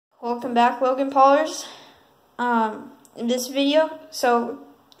Welcome back, Logan Paulers. In this video, so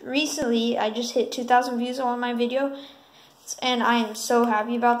recently I just hit 2,000 views on my video, and I am so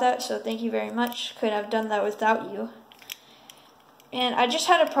happy about that, so thank you very much. Couldn't have done that without you. And I just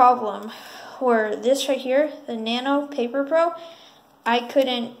had a problem where this right here, the Nanō Paper Pro,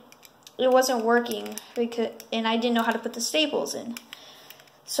 it wasn't working and I didn't know how to put the staples in.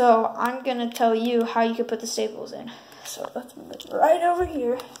 So I'm gonna tell you how you can put the staples in. So let's move it right over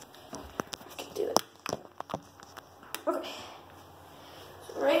here. I can do it. Okay.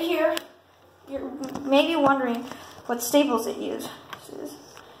 So right here, you're maybe wondering what staples it use. This is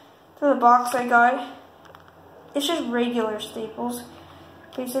for the box I got. It's just regular staples,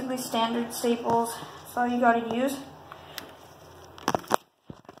 basically standard staples. That's all you gotta use.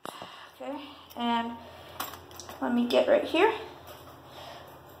 Okay, and let me get right here.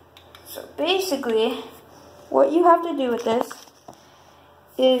 So basically, what you have to do with this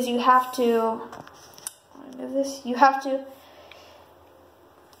is you have to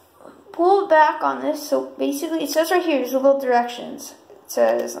pull back on this. So basically, it says right here, there's little directions. It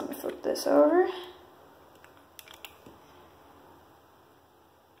says, let me flip this over.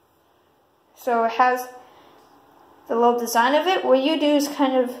 So it has the little design of it. What you do is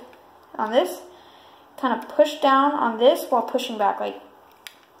kind of, on this, kind of push down on this while pushing back, like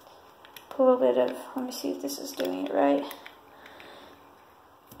a little bit of, let me see if this is doing it right.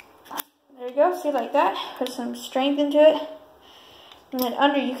 There you go, see, like that. Put some strength into it. And then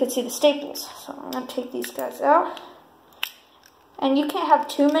under you could see the staples. So I'm going to take these guys out. And you can't have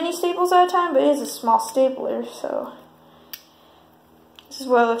too many staples at a time, but it is a small stapler, so this is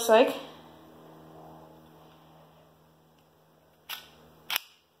what it looks like.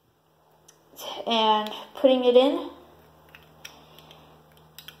 And putting it in.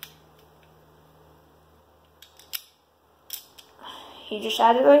 You just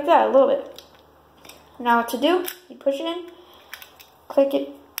add it like that, a little bit. Now what to do, you push it in, click it,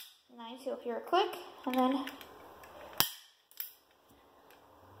 nice, you'll hear a click, and then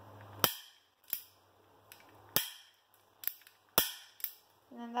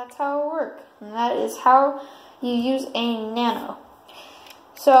that's how it works. And that is how you use a Nanō.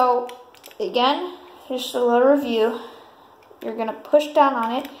 So again, just a little review. You're gonna push down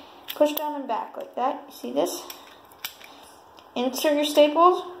on it, push down and back like that. You see this? Insert your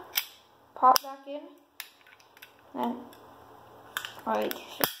staples, pop back in, and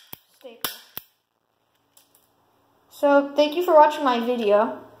staple. So thank you for watching my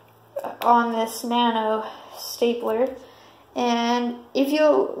video on this Nanō stapler. And if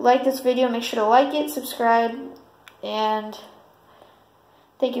you like this video, make sure to like it, subscribe, and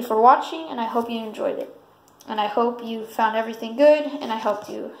thank you for watching, and I hope you enjoyed it. And I hope you found everything good, and I helped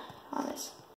you on this.